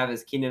first one I have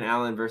is Keenan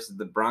Allen versus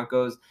the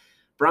Broncos.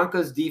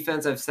 Broncos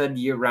defense, I've said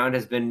year-round,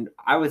 has been,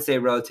 I would say,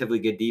 relatively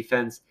good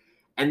defense.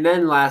 And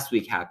then last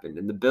week happened,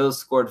 and the Bills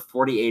scored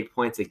 48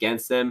 points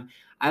against them.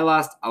 I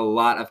lost a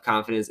lot of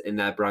confidence in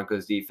that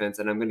Broncos defense,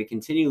 and I'm going to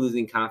continue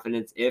losing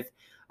confidence if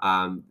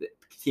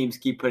teams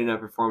keep putting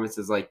up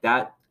performances like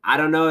that. I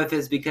don't know if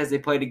it's because they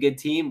played a good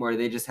team or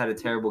they just had a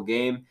terrible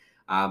game.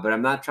 But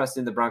I'm not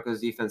trusting the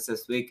Broncos defense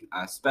this week,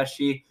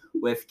 especially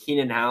with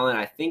Keenan Allen,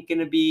 I think, going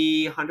to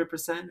be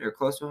 100% or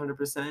close to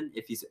 100%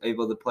 if he's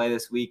able to play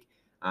this week.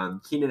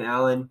 Keenan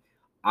Allen,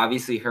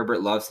 obviously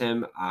Herbert loves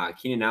him.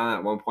 Keenan Allen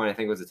at one point, I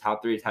think, was a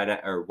top 3 tight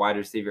end or wide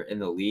receiver in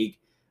the league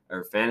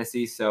or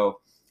fantasy. So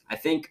I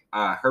think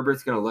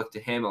Herbert's going to look to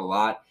him a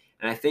lot.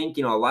 And I think,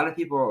 a lot of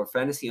people, or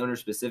fantasy owners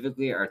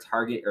specifically, are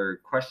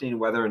questioning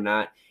whether or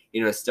not,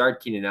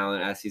 start Keenan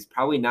Allen, as he's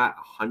probably not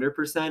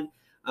 100%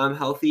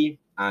 healthy.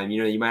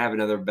 You might have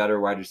another better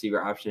wide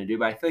receiver option to do,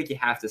 but I feel like you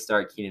have to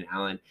start Keenan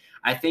Allen.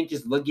 I think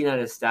just looking at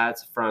his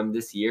stats from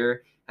this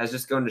year has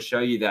just going to show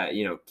you that,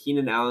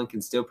 Keenan Allen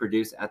can still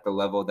produce at the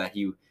level that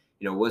he,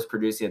 was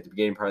producing at the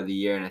beginning part of the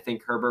year. And I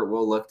think Herbert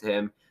will look to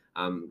him.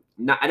 I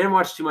didn't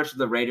watch too much of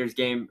the Raiders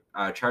game,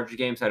 Chargers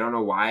game, so I don't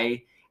know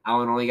why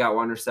Allen only got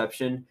 1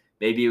 reception.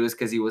 Maybe it was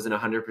because he wasn't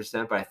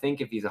 100%, but I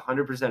think if he's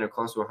 100% or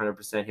close to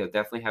 100%, he'll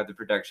definitely have the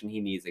production he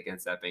needs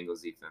against that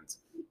Bengals defense.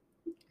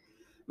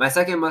 My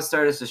second must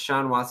start is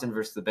Deshaun Watson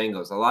versus the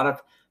Bengals. A lot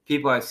of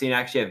people I've seen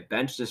actually have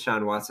benched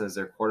Deshaun Watson as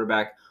their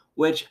quarterback,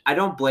 which I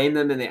don't blame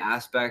them in the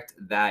aspect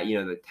that,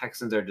 the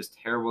Texans are just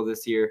terrible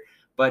this year.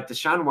 But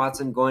Deshaun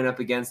Watson going up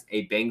against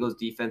a Bengals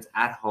defense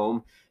at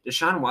home,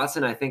 Deshaun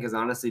Watson, I think, has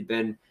honestly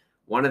been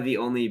one of the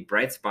only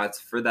bright spots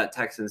for that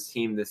Texans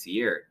team this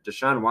year.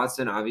 Deshaun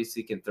Watson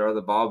obviously can throw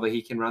the ball, but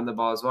he can run the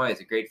ball as well. He's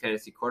a great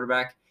fantasy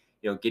quarterback,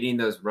 getting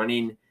those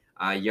running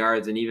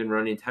yards and even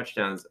running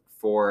touchdowns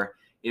for,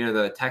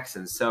 the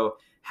Texans. So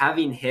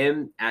having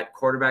him at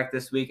quarterback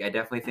this week, I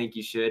definitely think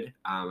you should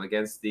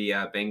against the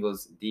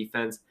Bengals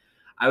defense.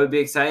 I would be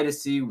excited to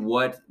see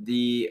what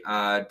the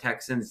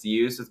Texans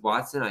use with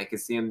Watson. I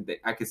could see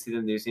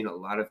them using a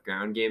lot of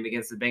ground game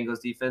against the Bengals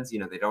defense.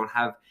 They don't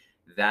have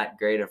that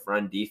great of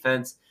run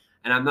defense,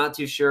 and I'm not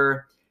too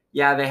sure.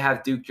 Yeah, they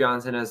have Duke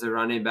Johnson as a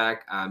running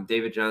back,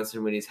 David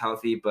Johnson when he's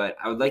healthy, but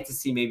I would like to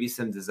see maybe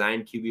some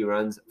design QB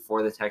runs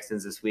for the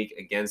Texans this week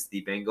against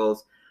the Bengals.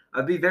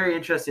 It'd be very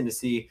interesting to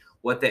see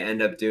what they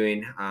end up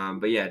doing.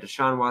 But yeah,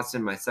 Deshaun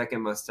Watson, my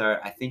second must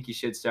start. I think you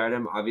should start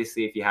him.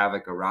 Obviously, if you have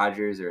like a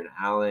Rodgers or an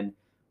Allen,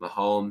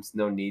 Mahomes,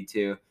 no need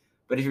to.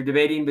 But if you're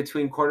debating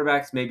between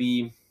quarterbacks,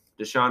 maybe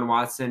Deshaun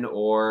Watson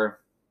or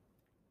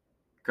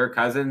Kirk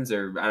Cousins,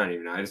 or I don't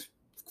even know.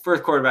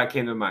 First quarterback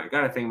came to mind.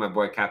 Got to think of my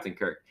boy Captain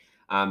Kirk.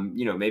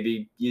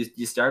 Maybe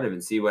you start him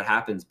and see what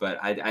happens. But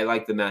I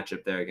like the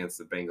matchup there against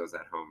the Bengals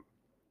at home.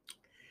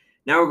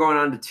 Now we're going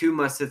on to two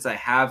must-sits I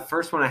have.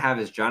 First one I have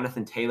is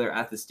Jonathan Taylor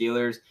at the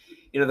Steelers.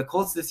 The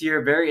Colts this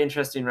year, very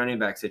interesting running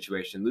back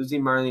situation.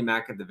 Losing Marley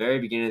Mack at the very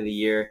beginning of the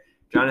year,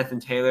 Jonathan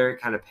Taylor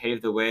kind of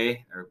paved the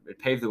way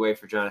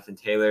for Jonathan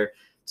Taylor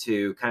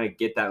to kind of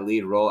get that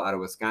lead role out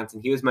of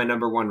Wisconsin. He was my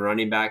number one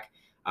running back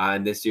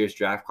in this year's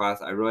draft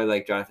class. I really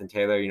like Jonathan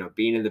Taylor.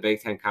 Being in the Big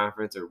Ten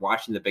Conference or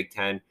watching the Big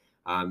Ten,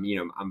 I'm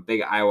a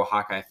big Iowa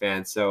Hawkeye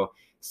fan. So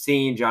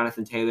seeing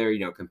Jonathan Taylor,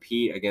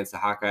 compete against the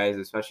Hawkeyes,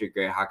 especially a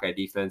great Hawkeye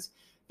defense,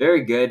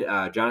 very good.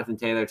 Jonathan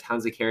Taylor,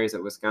 tons of carries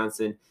at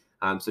Wisconsin.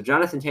 So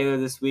Jonathan Taylor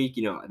this week,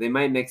 they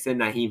might mix in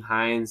Nyheim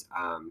Hines,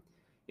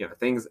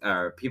 things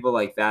or people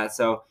like that.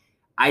 So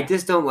I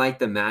just don't like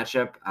the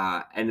matchup.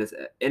 And it's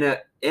in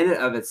it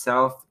of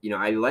itself,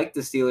 I like the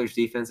Steelers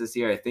defense this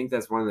year. I think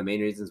that's one of the main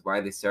reasons why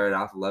they started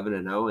off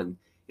 11-0 and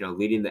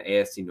leading the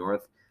AFC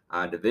North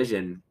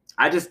division.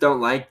 I just don't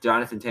like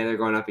Jonathan Taylor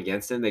going up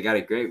against him. They got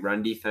a great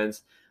run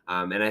defense,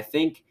 and I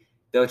think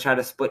they'll try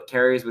to split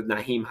carries with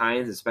Nyheim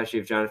Hines, especially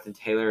if Jonathan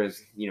Taylor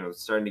is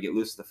starting to get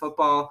loose to the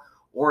football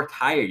or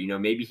tired.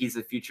 Maybe he's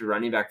a future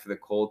running back for the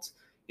Colts.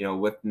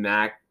 With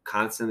Mac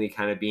constantly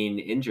kind of being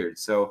injured.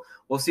 So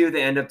we'll see what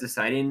they end up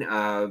deciding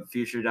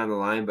future down the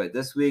line. But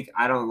this week,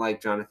 I don't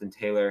like Jonathan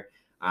Taylor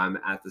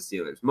at the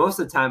Steelers. Most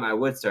of the time, I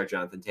would start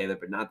Jonathan Taylor,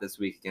 but not this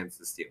week against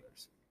the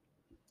Steelers.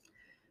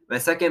 My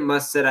second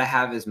must-sit I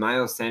have is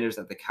Miles Sanders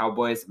at the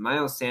Cowboys.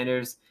 Miles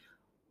Sanders,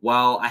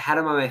 while I had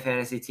him on my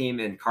fantasy team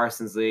in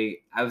Carson's league,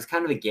 I was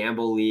kind of a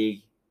gamble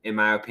league, in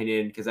my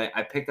opinion, because I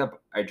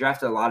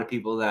drafted a lot of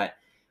people that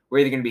were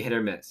either going to be hit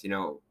or miss.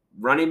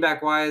 Running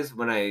back wise,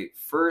 my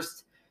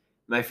first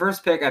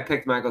pick, I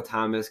picked Michael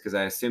Thomas because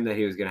I assumed that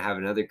he was going to have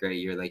another great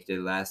year like he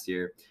did last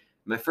year.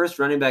 My first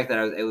running back that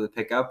I was able to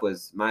pick up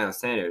was Miles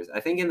Sanders. I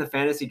think in the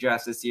fantasy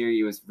drafts this year,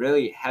 it was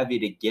really heavy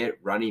to get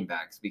running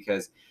backs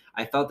because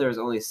I felt there was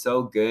only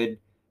so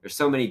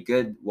many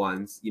good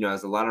ones.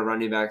 As a lot of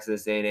running backs in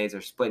this day and age are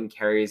splitting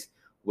carries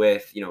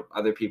with,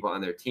 other people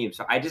on their team.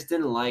 So I just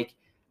didn't like,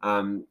 I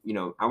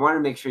want to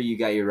make sure you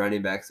got your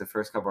running backs the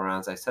first couple of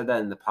rounds. I said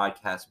that in the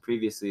podcast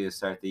previously to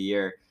start the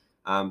year.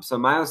 So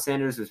Miles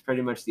Sanders was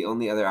pretty much the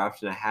only other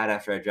option I had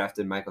after I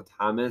drafted Michael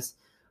Thomas.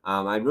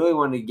 I really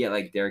wanted to get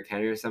like Derrick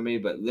Henry or somebody,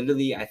 but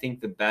literally I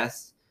think the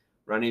best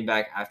running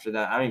back after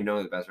that, I don't even know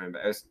who the best running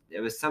back.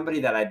 It was somebody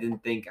that I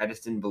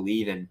just didn't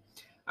believe in.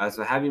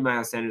 So having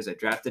Miles Sanders, I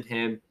drafted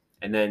him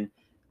and then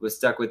was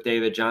stuck with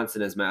David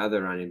Johnson as my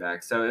other running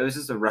back. So it was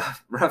just a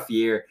rough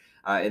year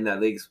in that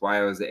league. That's why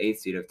I was the 8th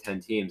seed of 10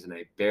 teams, and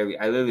I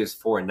literally was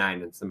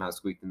 4-9 and somehow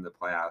squeaked in the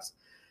playoffs.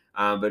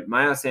 But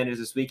Miles Sanders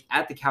this week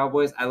at the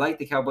Cowboys. I like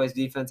the Cowboys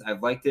defense.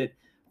 I've liked it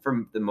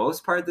for the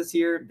most part this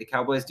year. The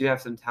Cowboys do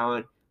have some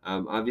talent.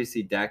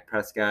 Obviously, Dak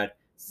Prescott,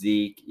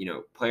 Zeke,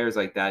 players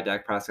like that.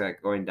 Dak Prescott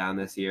going down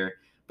this year.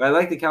 But I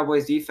like the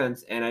Cowboys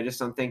defense, and I just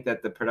don't think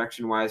that the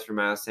production-wise for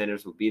Miles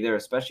Sanders will be there,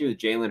 especially with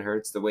Jalen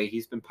Hurts, the way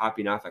he's been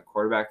popping off at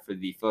quarterback for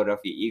the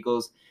Philadelphia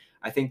Eagles.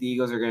 I think the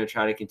Eagles are going to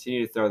try to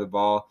continue to throw the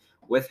ball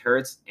with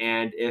Hurts,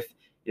 and if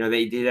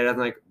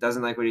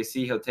doesn't like what you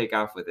see, he'll take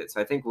off with it. So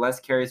I think less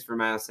carries for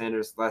Miles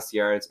Sanders, less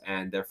yards,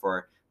 and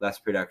therefore less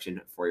production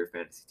for your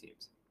fantasy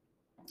teams.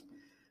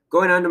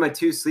 Going on to my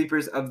two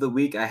sleepers of the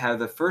week,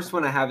 the first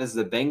one I have is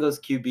the Bengals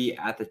QB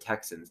at the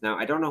Texans. Now,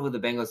 I don't know who the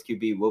Bengals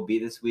QB will be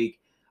this week.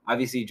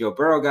 Obviously, Joe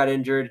Burrow got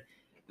injured.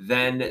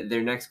 Then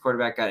their next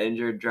quarterback got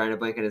injured, trying to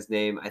blank on his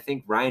name. I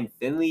think Ryan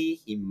Finley,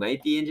 he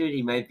might be injured.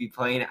 He might be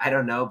playing. I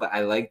don't know, but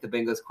I like the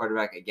Bengals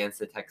quarterback against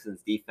the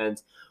Texans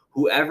defense.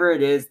 Whoever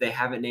it is, they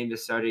haven't named a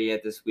starter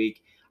yet this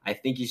week. I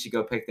think you should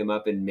go pick them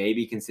up and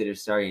maybe consider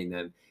starting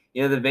them.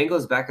 You know, the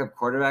Bengals' backup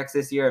quarterbacks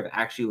this year have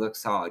actually looked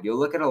solid. You'll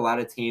look at a lot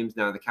of teams.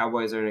 Now, the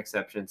Cowboys are an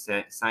exception,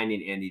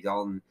 signing Andy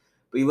Dalton.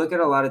 But you look at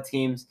a lot of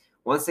teams,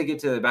 once they get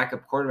to the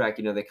backup quarterback,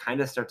 you know, they kind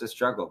of start to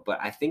struggle. But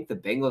I think the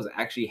Bengals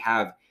actually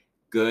have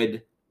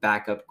good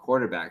backup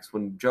quarterbacks.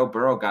 When Joe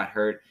Burrow got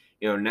hurt,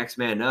 you know, next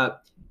man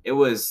up, it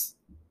was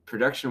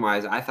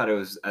production-wise, I thought it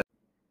was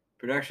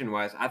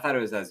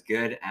as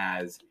good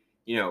as,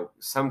 you know,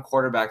 some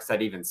quarterbacks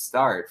that even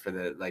start for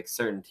the like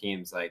certain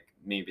teams, like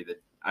maybe the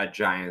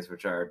Giants,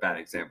 which are a bad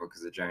example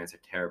because the Giants are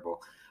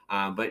terrible.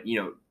 But you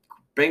know,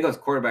 Bengals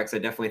quarterbacks I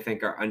definitely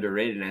think are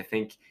underrated, and I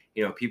think,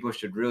 you know, people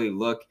should really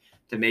look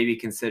to maybe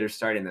consider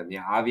starting them.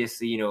 Yeah,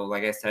 obviously, you know,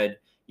 like I said,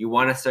 you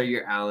want to start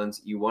your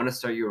Allens, you want to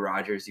start your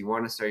Rodgers, you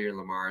want to start your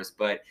Lamars,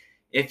 but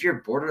if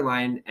you're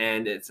borderline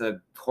and it's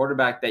a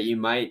quarterback that you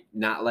might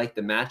not like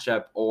the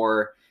matchup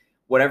or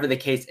whatever the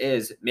case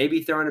is,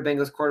 maybe throw in a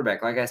Bengals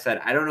quarterback. Like I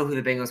said, I don't know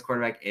who the Bengals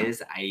quarterback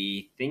is.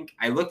 I think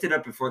I looked it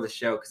up before the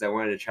show because I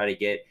wanted to try to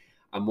get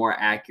a more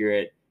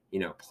accurate, you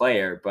know,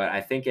 player, but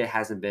I think it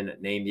hasn't been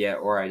named yet,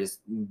 or I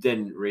just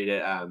didn't read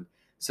it.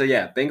 So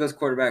yeah, Bengals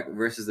quarterback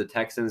versus the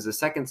Texans. The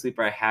second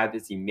sleeper I have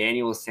is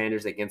Emmanuel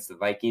Sanders against the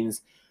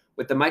Vikings.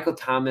 With the Michael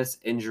Thomas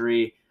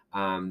injury,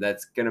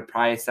 that's going to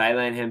probably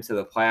sideline him to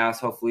the playoffs,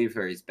 hopefully,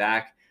 for he's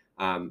back.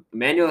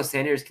 Emmanuel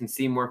Sanders can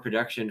see more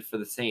production for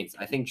the Saints.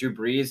 I think Drew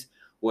Brees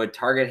would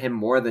target him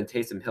more than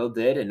Taysom Hill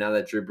did. And now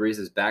that Drew Brees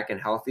is back and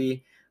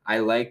healthy, I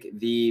like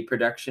the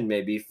production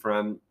maybe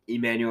from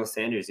Emmanuel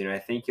Sanders. You know, I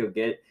think you'll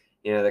get,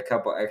 you know, the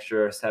couple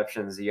extra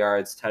receptions,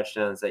 yards,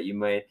 touchdowns that you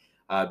might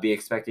be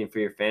expecting for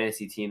your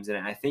fantasy teams. And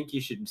I think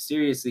you should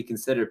seriously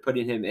consider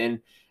putting him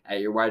in at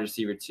your wide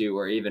receiver 2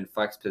 or even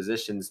flex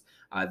positions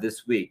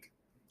this week.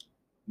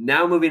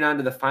 Now moving on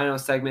to the final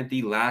segment,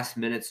 the last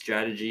minute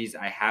strategies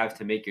I have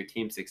to make your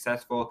team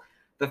successful.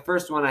 The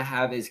first one I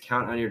have is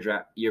count on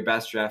your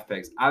best draft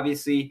picks.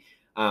 Obviously,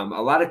 a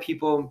lot of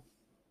people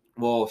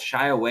will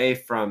shy away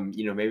from,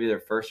 you know, maybe their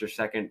first or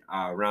second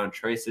round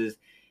choices.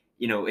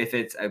 You know, if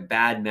it's a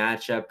bad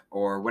matchup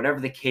or whatever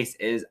the case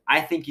is,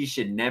 I think you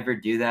should never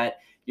do that.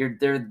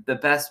 They're the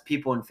best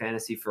people in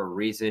fantasy for a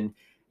reason.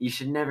 You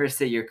should never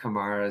sit your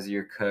Kamaras,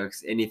 your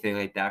Cooks, anything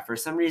like that. For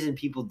some reason,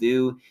 people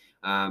do.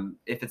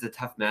 If it's a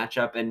tough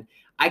matchup, and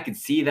I could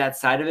see that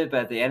side of it,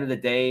 but at the end of the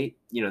day,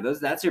 you know,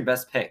 that's your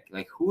best pick.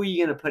 Like, who are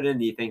you going to put in?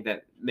 Do you think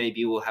that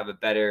maybe will have a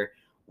better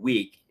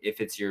week if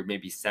it's your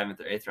maybe 7th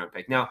or 8th round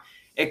pick? Now,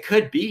 it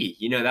could be,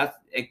 you know,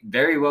 it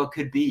very well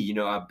could be, you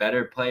know, a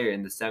better player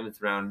in the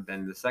 7th round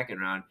than the 2nd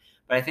round.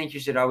 But I think you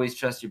should always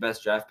trust your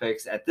best draft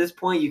picks. At this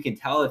point, you can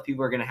tell if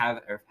people are going to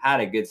have or had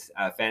a good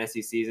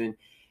fantasy season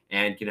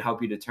and can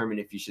help you determine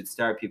if you should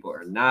start people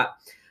or not.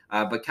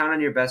 But count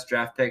on your best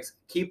draft picks.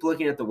 Keep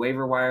looking at the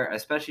waiver wire,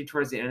 especially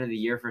towards the end of the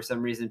year. For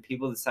some reason,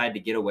 people decide to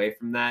get away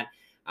from that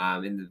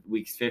in the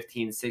weeks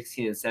 15,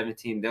 16, and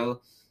 17.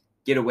 They'll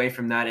get away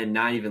from that and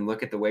not even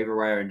look at the waiver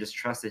wire and just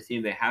trust the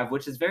team they have,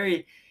 which is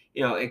very,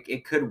 you know,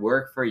 it could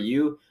work for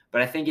you.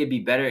 But I think it'd be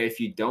better if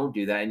you don't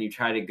do that and you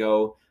try to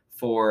go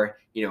for,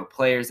 you know,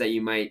 players that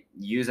you might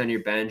use on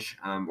your bench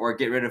or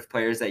get rid of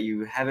players that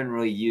you haven't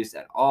really used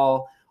at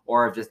all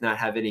or have just not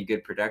have any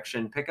good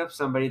production. Pick up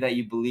somebody that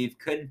you believe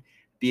could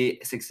be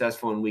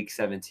successful in week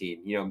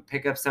 17. You know,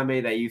 pick up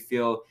somebody that you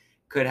feel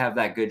could have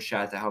that good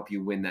shot to help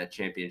you win that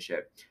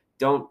championship.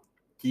 Don't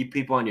keep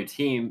people on your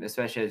team,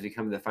 especially as we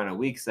come to the final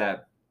weeks,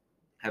 that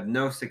have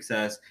no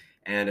success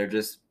and are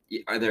just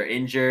either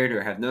injured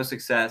or have no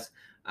success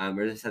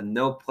or just have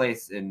no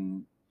place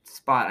in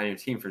spot on your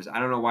team. For I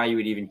don't know why you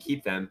would even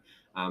keep them,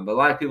 but a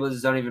lot of people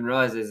just don't even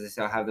realize they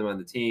still have them on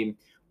the team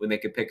when they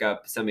could pick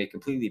up somebody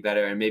completely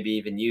better and maybe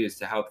even use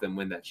to help them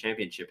win that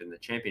championship in the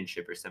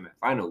championship or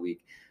semifinal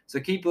week. So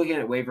keep looking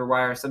at waiver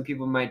wire. Some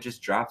people might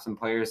just drop some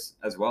players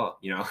as well.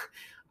 You know,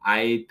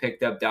 I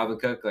picked up Dalvin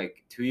Cook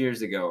like 2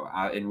 years ago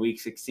in week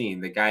 16.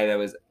 The guy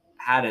that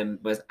had him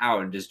was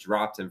out and just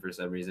dropped him for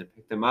some reason.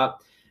 Picked him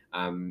up,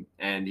 and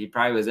he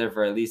probably was there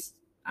for at least,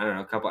 I don't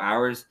know, a couple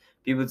hours.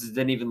 People just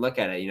didn't even look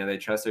at it. You know, they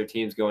trust their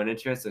teams going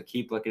into it, so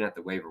keep looking at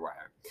the waiver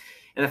wire.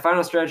 And the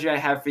final strategy I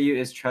have for you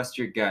is trust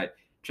your gut.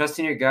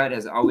 Trusting your gut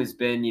has always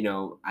been, you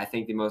know, I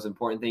think the most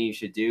important thing you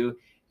should do.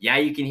 Yeah,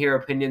 you can hear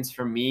opinions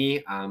from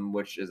me,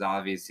 which is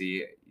obviously,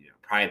 you know,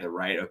 probably the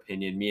right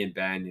opinion. Me and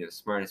Ben, you know,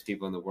 smartest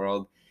people in the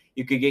world.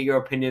 You could get your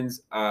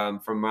opinions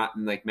from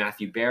like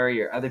Matthew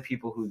Berry or other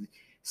people who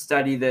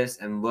study this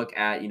and look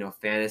at, you know,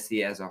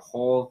 fantasy as a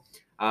whole.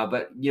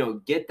 But, you know,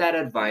 get that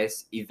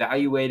advice,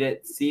 evaluate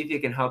it, see if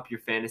it can help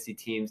your fantasy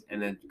teams,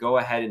 and then go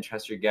ahead and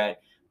trust your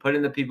gut. Put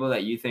in the people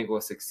that you think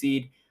will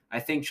succeed. I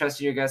think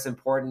trusting your gut's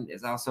important.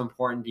 It's also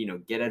important, you know,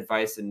 get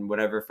advice and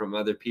whatever from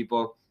other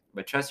people,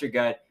 but trust your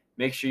gut.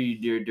 Make sure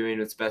you're doing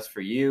what's best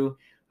for you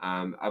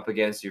up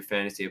against your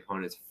fantasy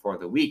opponents for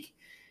the week.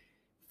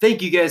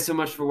 Thank you guys so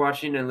much for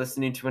watching and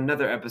listening to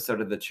another episode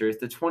of The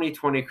Truth, the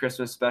 2020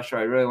 Christmas special.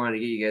 I really wanted to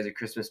get you guys a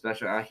Christmas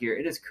special out here.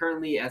 It is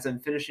currently, as I'm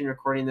finishing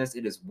recording this,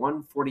 it is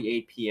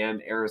 1:48 p.m.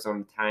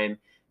 Arizona time.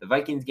 The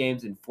Vikings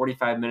game's in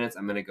 45 minutes.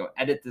 I'm going to go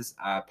edit this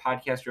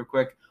podcast real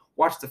quick,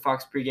 watch the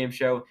Fox pregame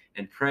show,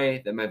 and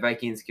pray that my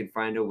Vikings can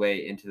find a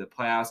way into the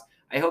playoffs.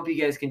 I hope you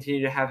guys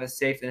continue to have a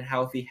safe and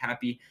healthy,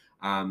 happy,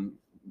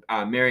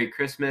 Merry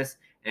Christmas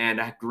and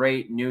a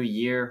great new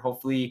year.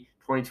 Hopefully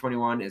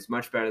 2021 is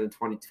much better than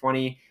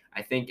 2020.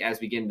 I think as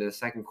we get into the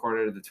second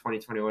quarter of the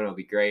 2021, it'll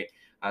be great.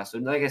 So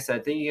like I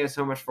said, thank you guys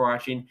so much for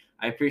watching.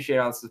 I appreciate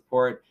all the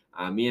support.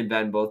 Me and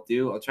Ben both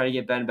do. I'll try to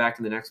get Ben back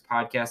in the next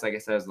podcast. Like I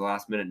said, it was the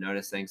last minute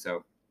notice thing,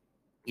 so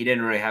he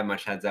didn't really have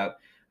much heads up.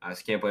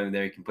 So can't blame him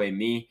there. You can blame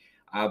me.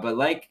 But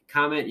like,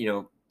 comment,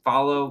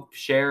 follow,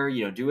 share,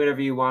 do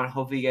whatever you want.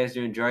 Hopefully you guys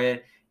do enjoy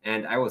it.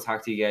 And I will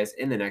talk to you guys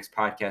in the next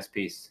podcast.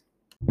 Peace.